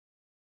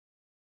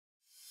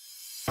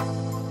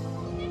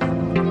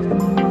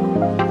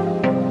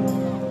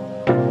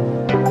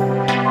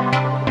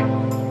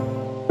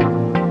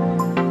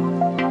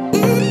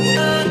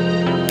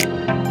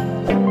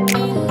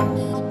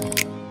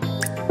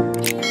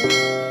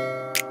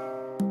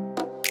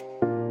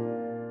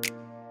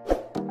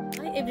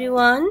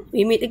everyone.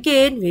 We meet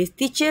again with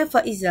teacher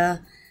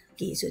Faizah.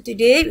 Okay, so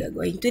today we are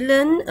going to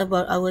learn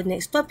about our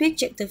next topic,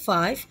 chapter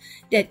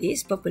 5, that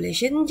is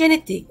population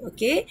genetic.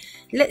 Okay,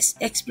 let's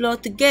explore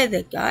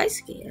together,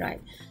 guys. Okay, right.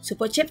 So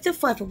for chapter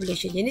 5,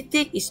 population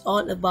genetic is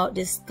all about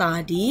the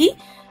study.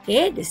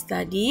 Okay, the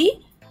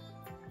study.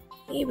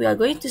 Okay, we are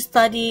going to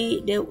study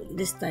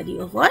the study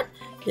of what?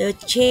 The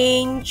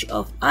change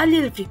of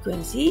allele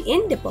frequency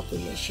in the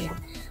population.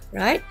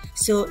 Right.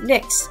 So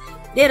next.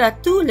 There are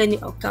two learning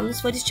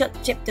outcomes for this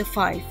chapter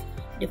 5.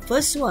 The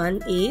first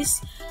one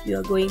is you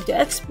are going to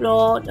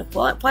explore the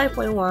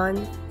 5.1,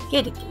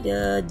 okay,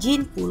 the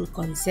gene pool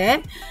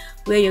concept,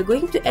 where you're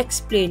going to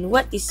explain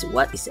what is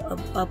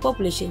a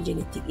population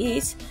genetic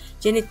is,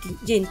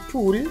 gene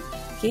pool,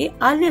 okay,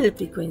 allele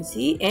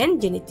frequency,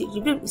 and genetic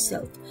rhythm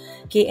itself.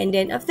 Okay, and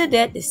then after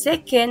that, the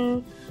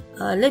second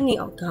learning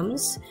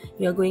outcomes,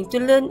 you are going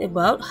to learn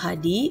about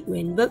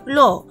Hardy-Weinberg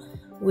law,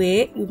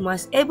 where you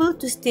must able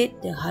to state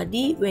the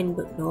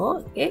Hardy-Weinberg law,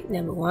 okay,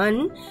 number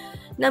 1.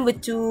 Number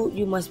 2,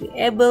 you must be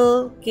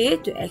able, okay,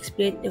 to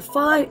explain the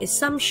 5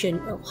 assumptions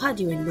of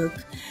Hardy-Weinberg.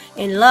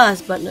 And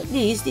last but not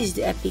least, this is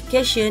the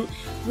application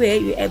where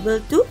you're able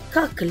to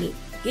calculate,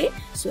 okay.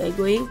 So I'm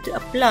going to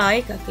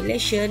apply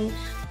calculation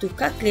to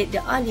calculate the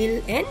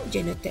allele and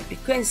genotype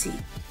frequency.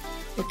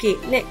 Okay,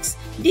 next,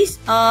 these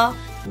are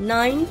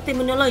 9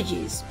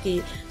 terminologies.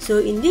 Okay, so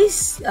in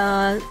this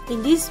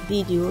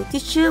video,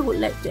 teacher would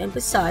like to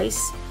emphasize,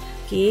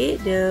 okay,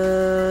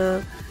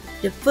 the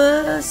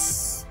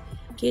first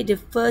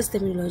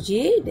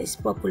terminology, that's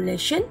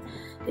population.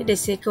 Then the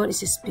second one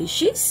is a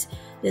species.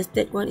 The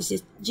third one is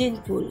a gene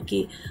pool.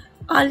 Okay,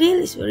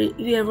 allele is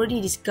we have already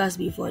discussed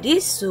before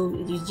this, so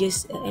you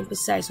just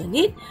emphasize on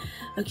it.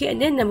 Okay,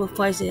 and then number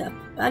 5 is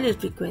allele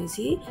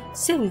frequency.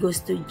 Same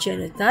goes to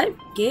genotype.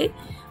 Okay,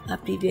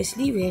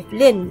 previously we have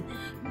learned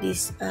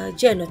this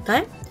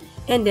genotype,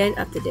 and then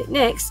after that,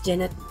 next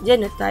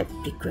genotype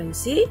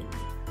frequency.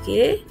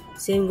 Okay,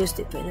 same goes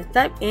to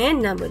phenotype, and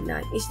number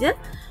 9 is the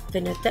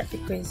phenotype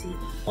frequency.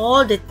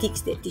 All the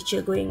ticks that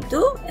teacher going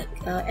to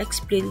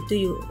explain to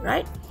you,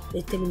 right?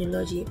 The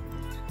terminology.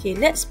 Okay,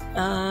 let's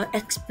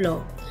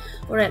explore.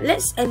 Alright,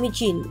 let's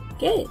imagine.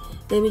 Okay,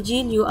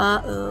 imagine you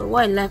are a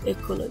wildlife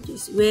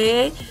ecologist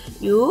where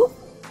you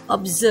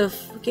observe.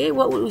 Okay,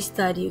 what would we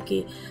study?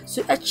 Okay,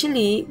 so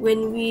actually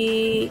when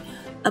we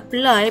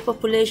apply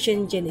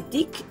population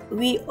genetic,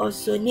 we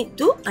also need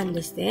to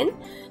understand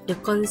the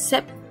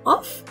concept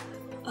of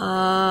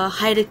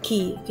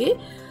hierarchy. Okay,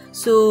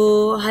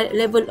 so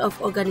level of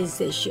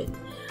organization.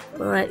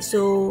 Alright,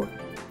 so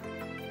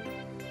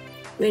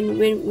when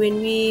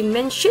we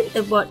mention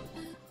about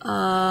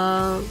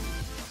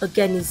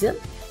organism,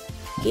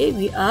 okay,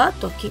 we are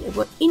talking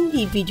about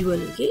individual.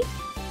 Okay,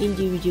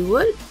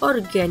 individual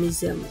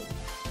organism.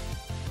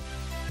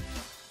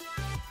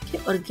 Okay,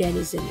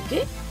 organism.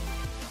 Okay,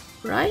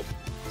 right.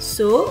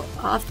 So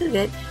after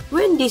that,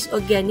 when this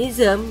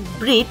organism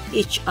breed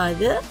each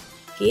other,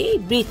 okay,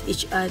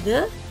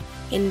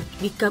 and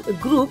become a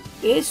group,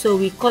 okay, so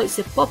we call it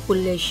a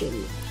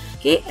population.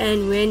 Okay,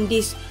 and when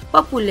this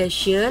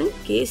population,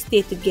 okay,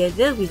 stay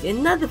together with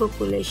another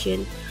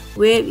population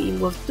where we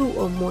involve 2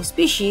 or more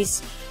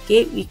species,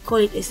 okay, we call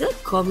it as a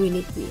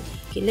community.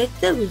 Okay,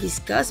 later we'll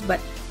discuss, but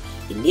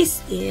in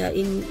this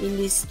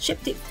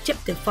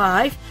chapter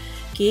 5,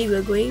 okay,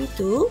 we're going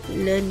to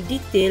learn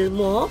detail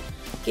more,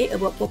 okay,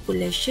 about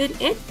population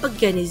and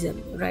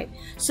organism, right?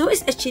 So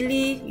it's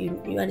actually,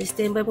 you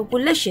understand by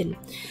population.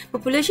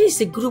 Population is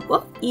a group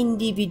of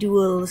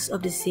individuals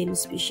of the same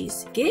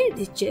species. Okay,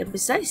 they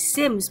emphasize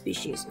same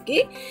species.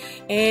 Okay,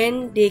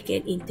 and they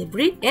can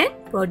interbreed and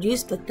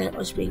produce fertile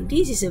offspring.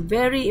 This is a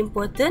very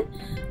important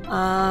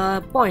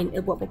point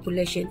about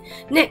population.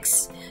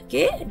 Next,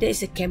 okay, there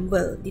is a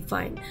Campbell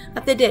define.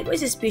 After that, what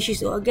is a species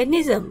or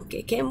organism?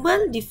 Okay,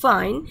 Campbell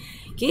define,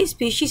 okay,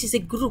 species is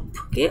a group,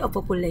 okay, of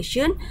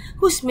population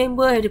whose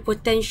member have the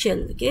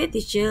potential. Okay,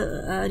 teacher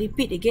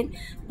repeat again,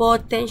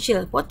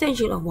 potential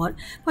of what?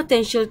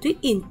 Potential to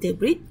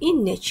interbreed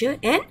in nature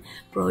and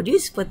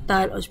produce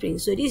fertile offspring.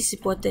 So this is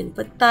important,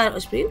 fertile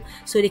offspring,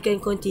 so they can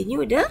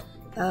continue the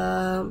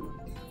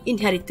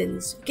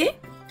inheritance. Okay,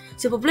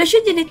 so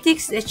population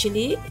genetics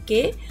actually,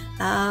 okay,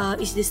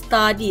 is the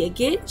study,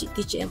 again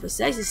teacher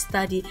emphasize,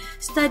 the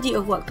study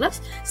of what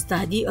class?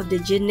 Study of the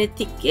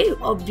genetic. Okay,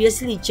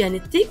 obviously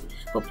genetic,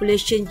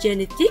 population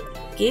genetic.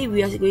 Okay,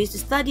 we are going to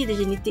study the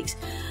genetics.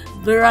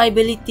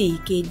 Variability.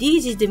 Okay,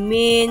 this is the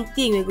main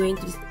thing we're going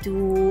to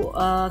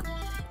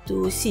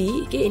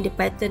see, okay, in the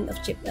pattern of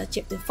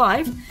chapter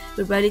 5,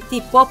 variability,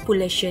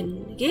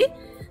 population. Okay,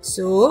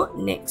 so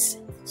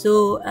next,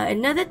 so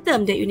another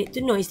term that you need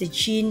to know is the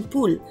gene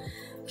pool.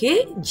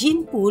 Okay,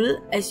 gene pool,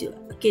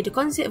 okay, the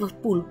concept of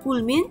pool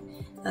mean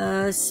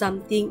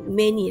something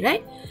many,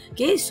 right?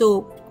 Okay,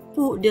 so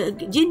the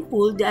gene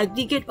pool, the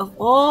aggregate of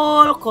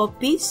all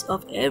copies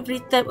of every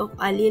type of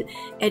allele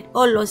at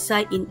all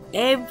loci in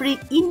every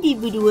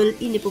individual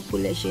in the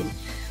population.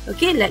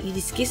 Okay, like in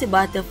this case a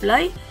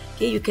butterfly,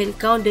 Okay, you can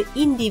count the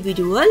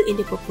individual in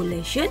the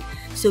population.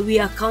 So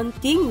we are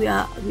counting, we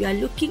are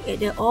looking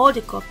at all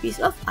the copies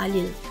of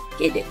allele,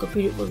 okay, that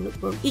contribute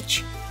from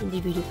each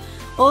individual.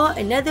 Or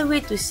another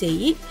way to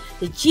say it,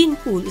 the gene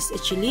pool is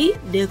actually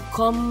the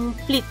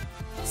complete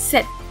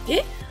set,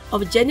 okay,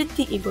 of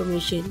genetic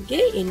information,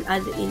 okay, in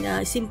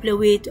a simpler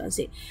way to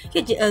answer it.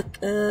 Okay,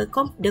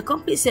 the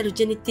complete set of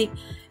genetic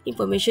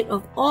information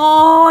of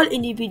all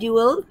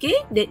individual, okay,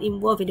 that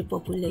involved in the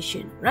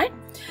population, right?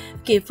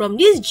 Okay, from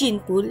this gene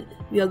pool,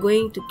 we are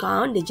going to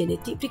count the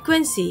genetic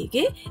frequency,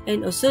 okay,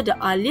 and also the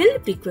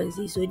allele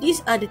frequency. So these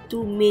are the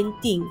two main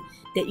things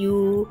that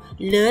you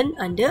learn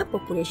under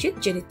population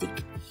genetic.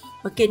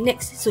 Okay,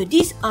 next. So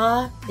these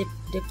are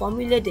the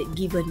formula that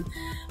given.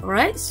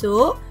 Alright,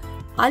 so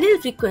allele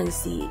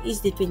frequency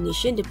is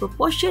definition, the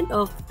proportion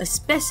of a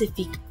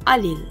specific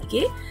allele,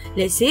 okay.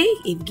 Let's say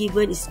if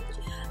given is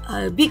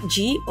big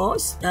G or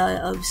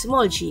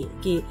small g,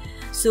 okay.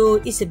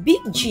 So it's a big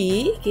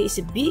G, okay, it's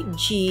a big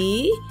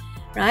G,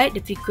 right?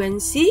 The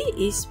frequency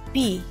is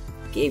P,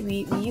 okay.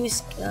 We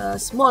use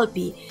small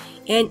p.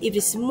 And if the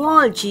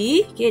small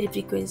g, okay, the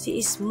frequency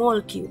is small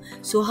q.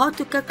 So how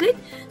to calculate?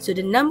 So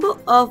the number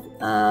of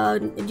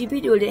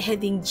individual that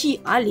having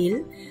G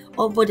allele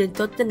over the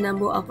total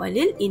number of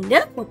allele in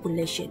the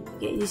population.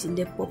 Okay, this in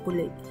the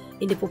population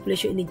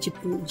in the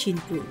gene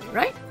pool,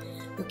 right?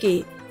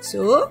 Okay,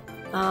 so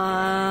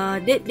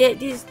that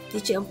this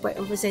teacher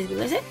emphasize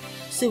because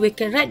so we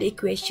can write the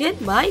equation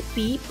by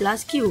P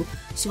plus Q.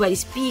 So what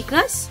is P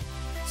class?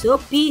 So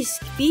P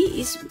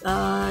is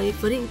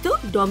referring to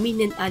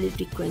dominant allele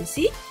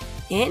frequency,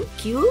 and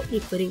Q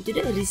referring to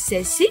the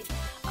recessive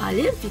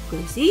allele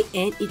frequency,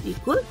 and it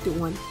equal to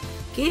 1.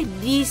 Okay,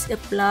 these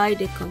apply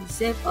the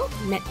concept of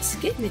maths,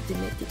 okay,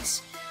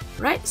 mathematics.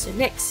 Right, so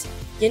next,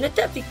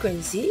 genotype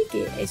frequency,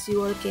 okay, as you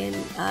all can,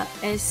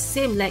 as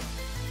same like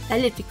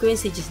allele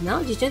frequency just now,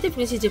 the genotype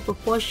frequency is the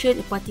proportion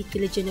of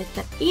particular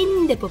genotype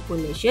in the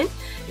population,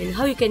 and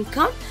how you can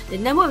count the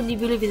number of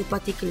individuals with a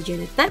particular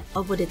genotype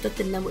over the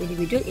total number of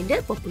individuals in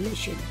the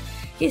population.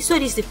 Okay, so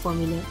this is the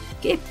formula.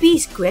 Okay, P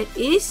squared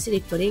is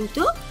referring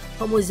to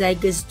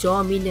homozygous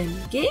dominant,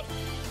 okay,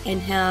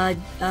 and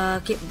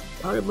okay,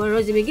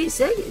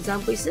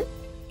 example is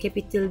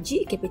capital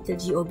G,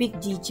 or big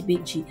G,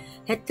 big G.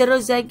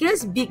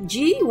 Heterozygous, big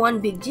G, one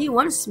big G,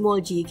 one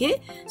small g,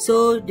 okay.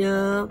 So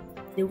the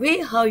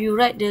way how you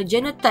write the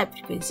genotype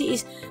frequency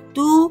is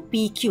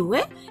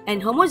 2pq,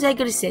 and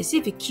homozygous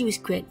recessive is q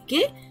squared,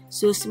 okay.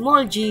 So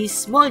small g,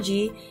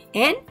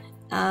 and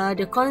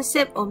the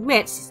concept of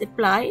maths is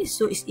applied,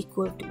 so it's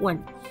equal to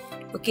 1.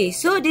 Okay,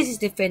 so this is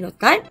the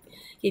phenotype.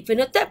 Okay,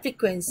 phenotype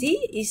frequency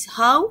is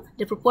how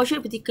the proportion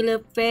of particular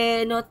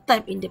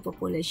phenotype in the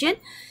population.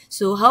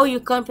 So how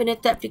you count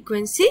phenotype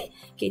frequency?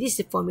 Okay, this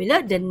is the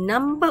formula. The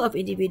number of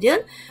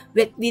individuals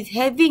with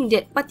having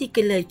that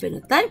particular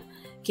phenotype,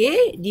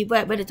 okay,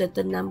 divide by the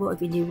total number of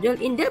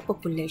individuals in the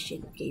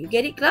population. Okay, you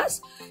get it,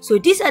 class? So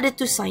these are the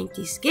two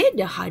scientists, okay,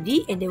 the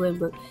Hardy and the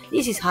Weinberg.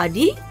 This is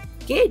Hardy,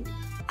 okay.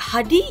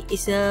 Hardy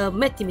is a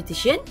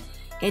mathematician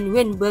and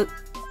Weinberg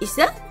is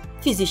a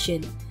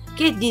physician.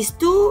 Okay, these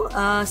two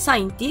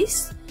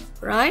scientists,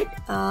 right,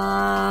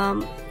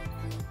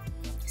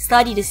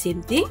 study the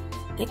same thing,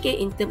 okay,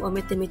 in terms of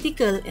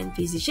mathematical and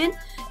physician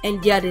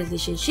and their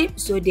relationship.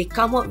 So they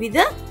come up with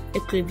the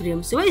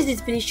equilibrium. So what is the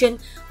definition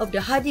of the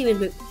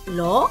Hardy-Weinberg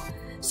law?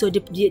 So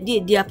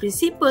their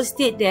principle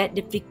state that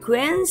the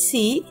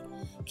frequency,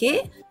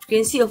 okay,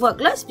 frequency of what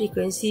class?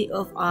 Frequency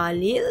of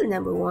allele,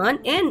 number 1,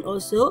 and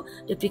also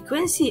the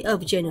frequency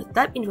of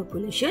genotype in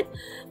population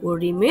will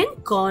remain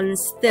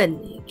constant.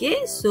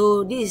 Okay,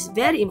 so this is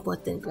very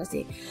important, class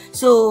A.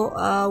 So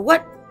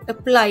what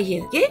apply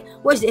here? Okay,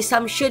 what is the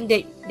assumption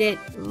that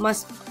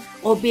must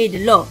obey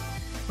the law?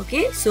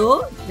 Okay,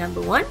 so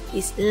number 1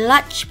 is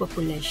large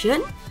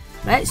population,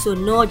 right? So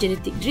no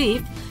genetic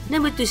drift.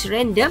 Number 2 is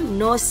random,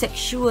 no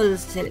sexual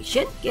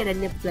selection, okay,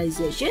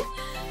 randomization.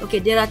 Okay,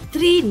 there are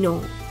 3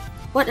 no.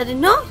 What are the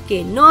no?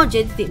 Okay, no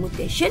genetic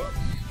mutation,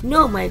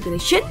 no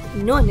migration,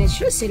 no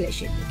natural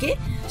selection. Okay,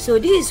 so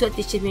this is what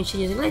teacher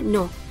mentioned just like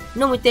no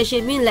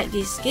mutation mean like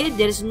this. Okay,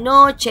 there is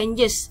no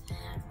changes,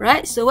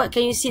 right? So what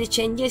can you see the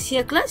changes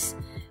here, class?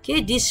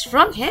 Okay, this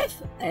frog have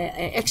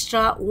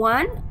extra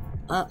 1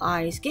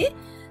 eyes. Okay,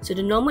 so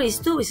the normal is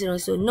 2, is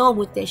also no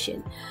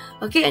mutation.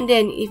 Okay, and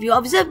then if you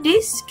observe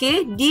this,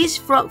 okay, this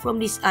frog from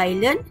this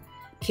island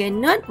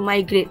cannot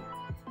migrate.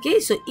 Okay,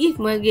 so if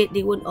migrate,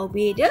 they won't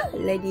obey the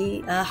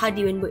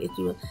Hardy-Weinberg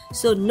equilibrium.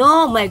 So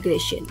no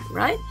migration,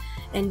 right?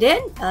 And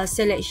then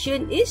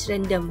selection is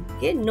random.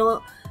 Okay,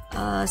 no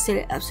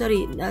natural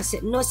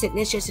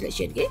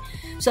selection. Okay,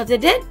 so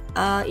after that,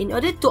 in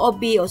order to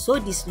obey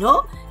also this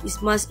law, this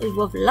must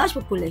involve large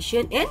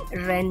population and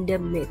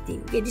random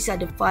mating. Okay, these are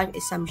the 5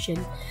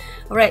 assumptions.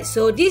 Alright,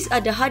 so these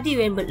are the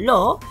Hardy-Weinberg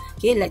law.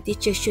 Okay, like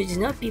teacher showed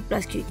just now, P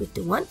plus Q equal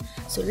to 1.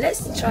 So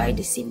let's try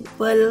the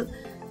simple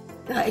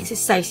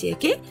exercise here.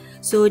 Okay,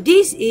 so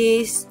this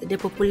is the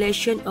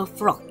population of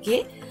frog.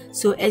 Okay,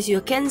 so as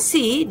you can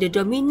see, the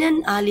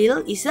dominant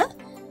allele is a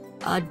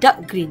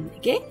dark green.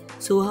 Okay,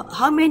 So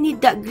how many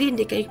dark green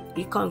they can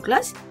you count,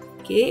 class?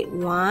 Okay,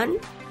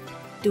 1,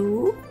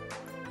 2,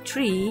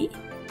 3,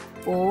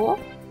 4,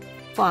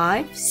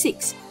 5,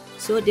 6.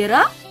 So there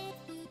are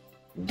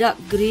dark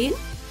green.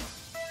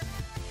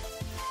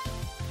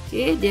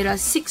 Okay, there are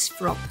 6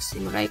 frogs.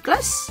 Am I right,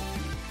 class?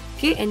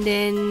 Okay, and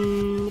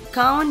then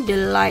count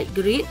the light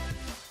green.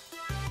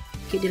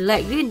 Okay, the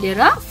light green there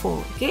are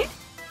 4. Okay,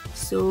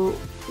 so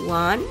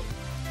 1,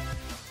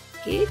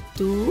 okay,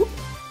 2,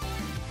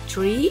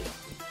 3,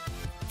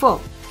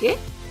 4. Okay,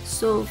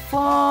 so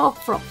 4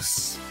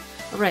 frogs.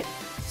 Alright.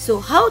 So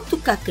how to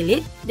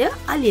calculate the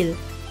allele?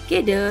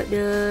 Okay,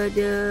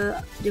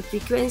 the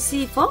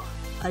frequency for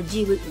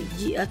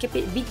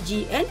big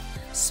G and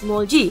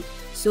small g.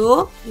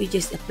 So we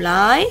just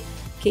apply.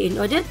 Okay, in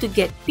order to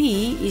get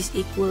P is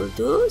equal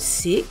to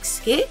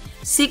 6. Okay,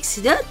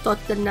 6 the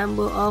total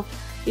number of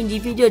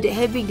individual that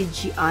having the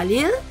G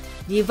allele,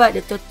 divide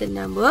the total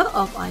number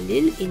of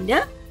allele in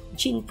the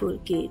gene pool.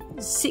 Okay,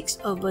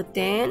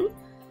 6/10.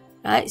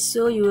 Right,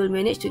 so you will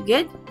manage to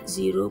get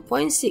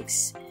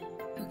 0.6.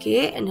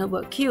 Okay, and how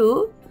about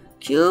Q?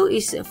 Q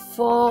is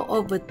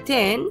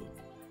 4/10.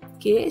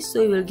 Okay,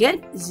 so you will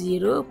get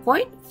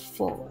 0.4.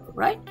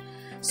 Right,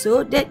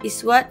 so that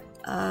is what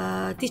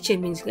teacher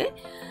means. Okay,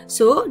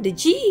 so the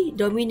G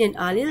dominant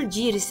allele,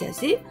 G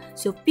recessive,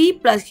 so P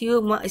plus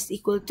Q is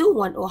equal to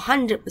 1 or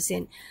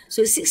 100%.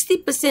 So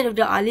 60% of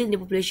the allele in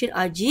the population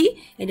are G,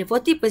 and the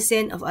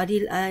 40% of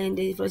allele in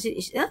the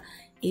population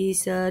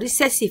is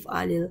recessive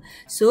allele.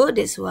 So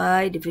that's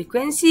why the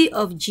frequency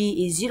of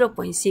G is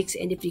 0.6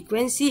 and the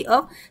frequency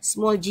of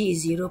small g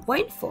is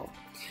 0.4.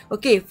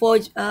 Okay, for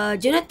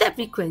genotype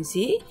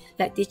frequency,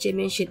 like teacher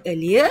mentioned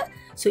earlier,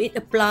 so it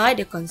apply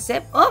the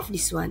concept of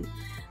this one.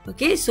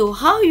 Okay, so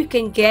how you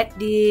can get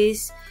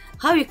this?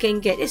 How you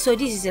can get it? So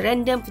this is a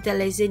random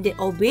fertilization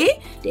that obey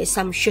the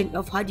assumption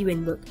of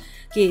Hardy-Weinberg.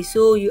 Okay,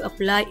 so you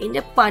apply in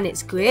the Punnett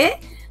square.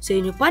 So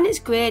in the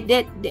Punnett square,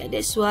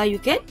 that's why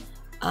you can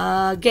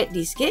get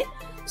this. Okay,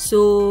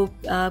 so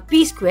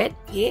P squared.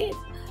 Okay,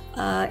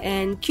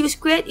 and Q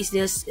squared is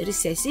the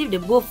recessive, the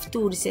both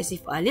two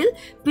recessive allele.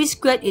 P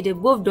squared is the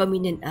both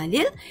dominant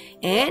allele.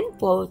 And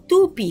for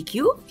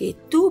 2PQ, okay,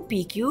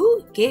 2PQ,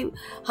 okay,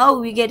 how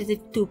we get the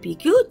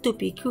 2PQ?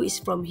 2PQ is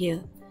from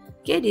here.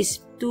 Okay, this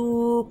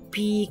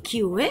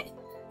 2PQ,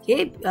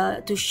 okay,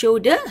 to show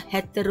the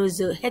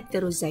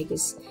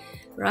heterozygous,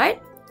 right?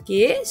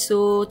 Okay,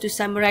 so to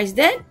summarize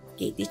that,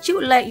 okay, teacher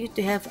would like you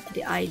to have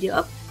the idea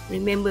of,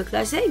 remember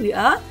class, we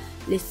are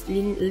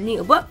learning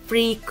about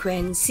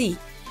frequency.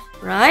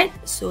 Right,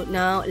 so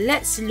now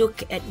let's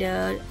look at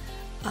the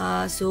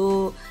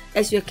so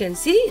as you can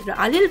see, the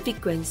allele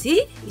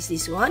frequency is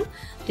this one,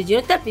 the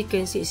genotype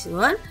frequency is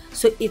one.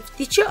 So if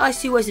teacher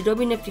asks you what's the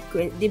dominant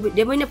frequency, the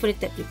dominant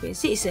phenotype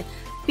frequency is a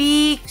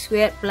P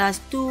squared plus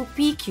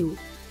 2PQ.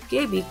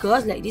 Okay,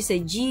 because like this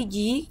a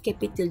GG,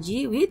 capital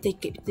G with a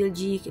capital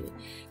G.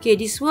 Okay,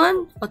 this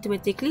one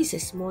automatically is a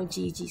small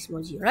g,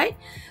 small g, right?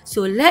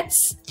 So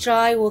let's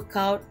try work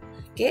out.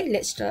 Okay,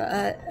 let's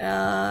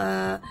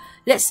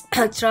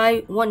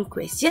try one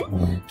question.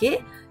 Okay,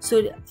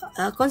 so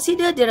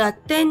consider there are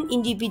 10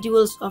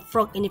 individuals of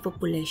frog in a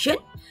population.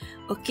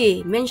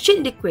 Okay, mention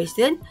the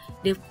question.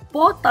 The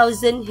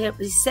 4,000 have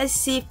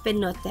recessive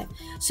phenotype.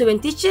 So when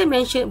teacher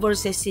mentioned about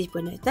recessive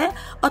phenotype,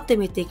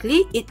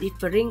 automatically it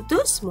referring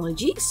to small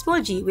g,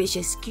 which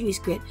is Q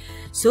squared.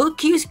 So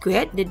Q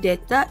squared, the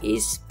data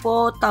is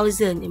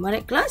 4,000. Am I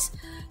right, class?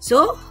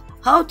 So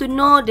how to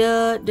know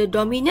the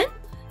dominant?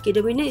 Okay,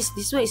 dominant is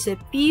this one is a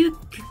P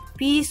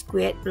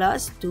squared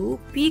plus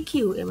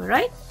 2PQ. Am I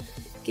right?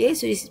 Okay,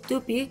 so this is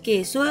 2P.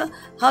 Okay, so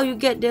how you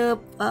get the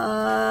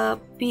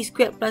P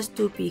squared plus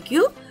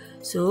 2PQ?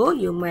 So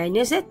you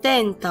minus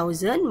 10,000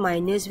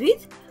 minus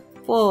with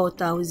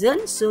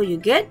 4,000, so you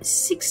get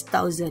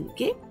 6,000.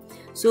 Okay,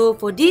 so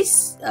for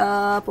this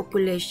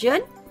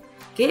population,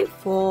 okay,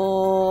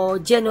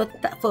 for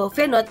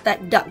phenotype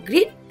dark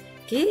green,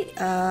 okay,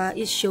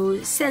 it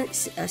shows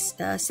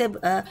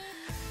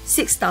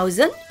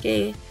 6,000.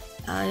 Okay,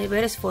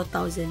 whereas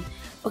 4,000.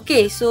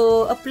 Okay,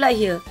 so apply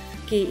here.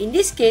 Okay, in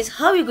this case,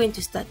 how are you going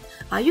to start?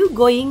 Are you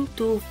going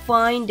to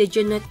find the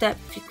genotype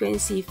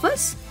frequency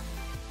first,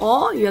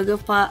 or you are going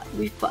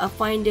to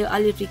find the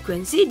allele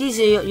frequency? This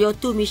is your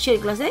two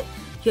mission, class. You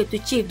have to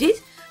achieve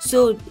this.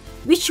 So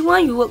which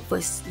one you work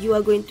first? You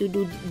are going to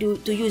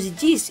use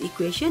this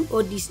equation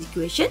or this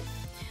equation?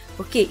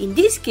 Okay, in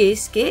this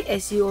case, okay,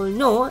 as you all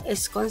know,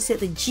 as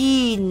concept the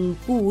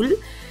gene pool,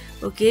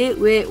 okay,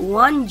 where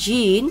one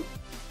gene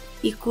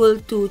equal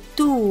to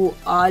 2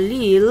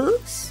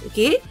 alleles.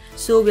 Okay,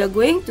 so we are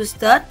going to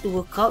start to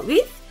work out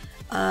with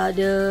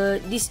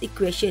this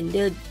equation,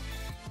 the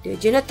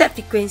genotype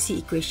frequency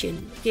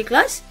equation. Okay,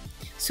 class.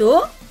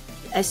 So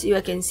as you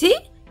can see,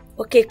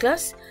 okay,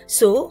 class.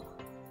 So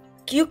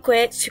Q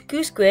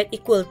squared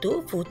equal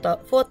to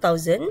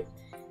 4,000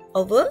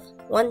 over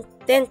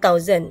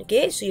 10,000.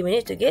 Okay, so you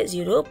manage to get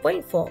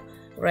 0.4.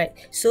 Right.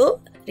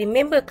 So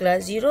remember,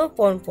 class,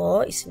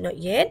 0.4 is not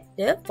yet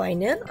the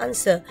final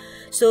answer.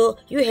 So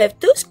you have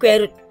to square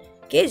root.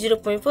 Okay,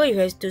 0.4 you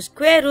have to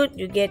square root,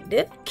 you get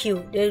the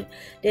Q, the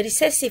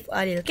recessive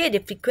allele. Okay, the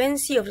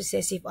frequency of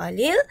recessive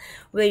allele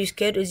where you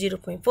square root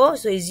 0.4,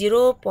 so it's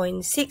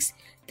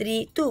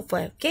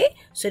 0.6325. Okay,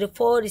 so the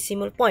 4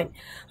 decimal point.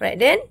 Right,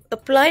 then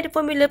apply the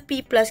formula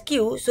P plus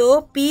Q.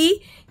 So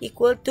P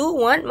equal to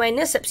 1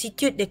 minus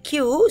substitute the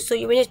Q, so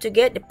you manage to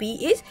get the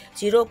P is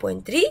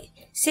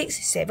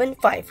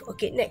 0.3675.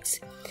 Okay,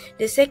 next.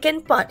 The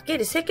second part, okay,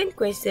 the second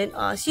question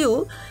asks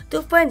you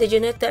to find the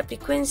genotype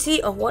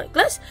frequency of what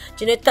class?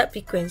 Genotype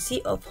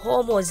frequency of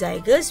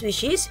homozygous,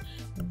 which is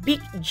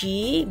big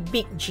G.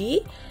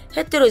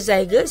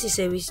 Heterozygous is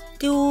with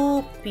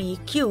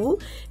 2PQ,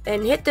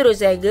 and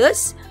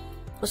homozygous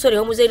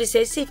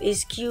recessive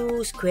is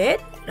Q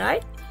squared,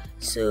 right?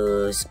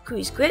 So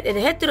Q squared, and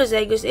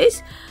heterozygous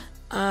is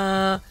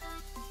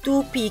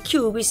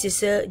 2PQ, which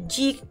is a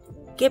G,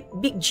 okay,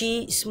 big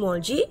G, small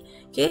g.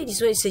 Okay,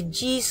 this one is a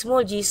G,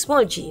 small g,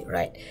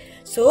 right?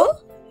 So,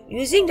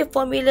 using the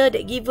formula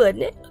that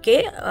given,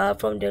 okay,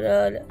 from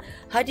the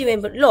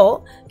Hardy-Weinberg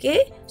law,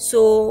 okay,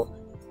 so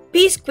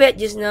P squared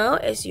just now,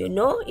 as you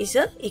know, is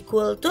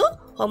equal to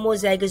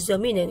homozygous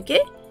dominant, okay,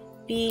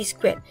 P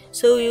squared.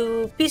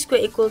 So, P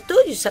squared equal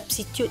to, you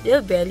substitute the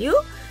value,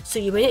 so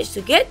you manage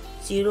to get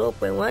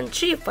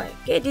 0.135.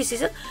 Okay, this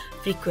is a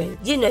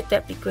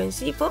genotype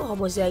frequency for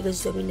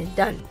homozygous dominant,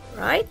 done,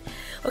 right?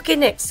 Okay,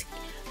 next.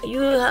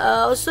 You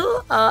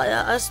also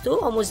asked to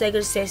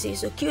homozygous recessive,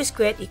 so Q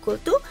squared equal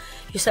to,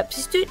 you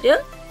substitute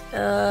the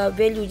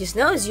value just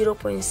now,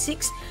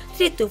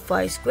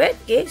 0.6325 squared.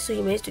 Okay, so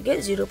you manage to get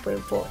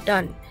 0.4,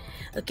 done.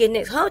 Okay,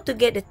 next, how to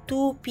get the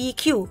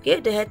 2PQ,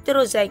 okay, the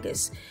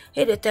heterozygous.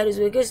 Okay, the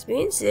heterozygous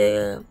means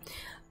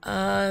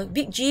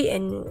big G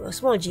and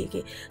small g.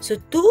 Okay, so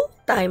 2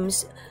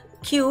 times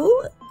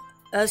Q,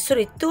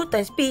 2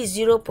 times P is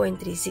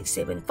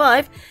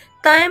 0.3675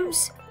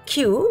 times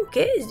Q,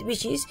 okay,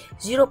 which is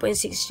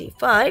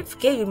 0.635.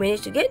 Okay, you manage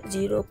to get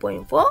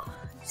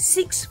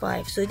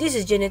 0.465. So this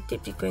is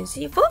genetic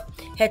frequency for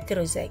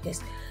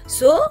heterozygous.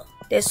 So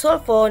that's all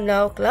for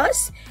now,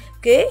 class.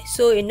 Okay,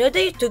 so in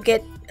order to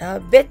get a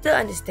better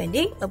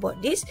understanding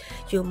about this,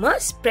 you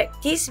must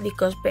practice,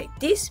 because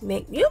practice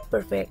make you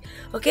perfect.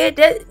 Okay,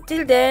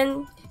 till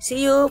then,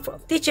 see you from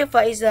teacher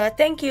Faizah.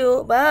 Thank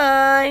you.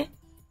 Bye.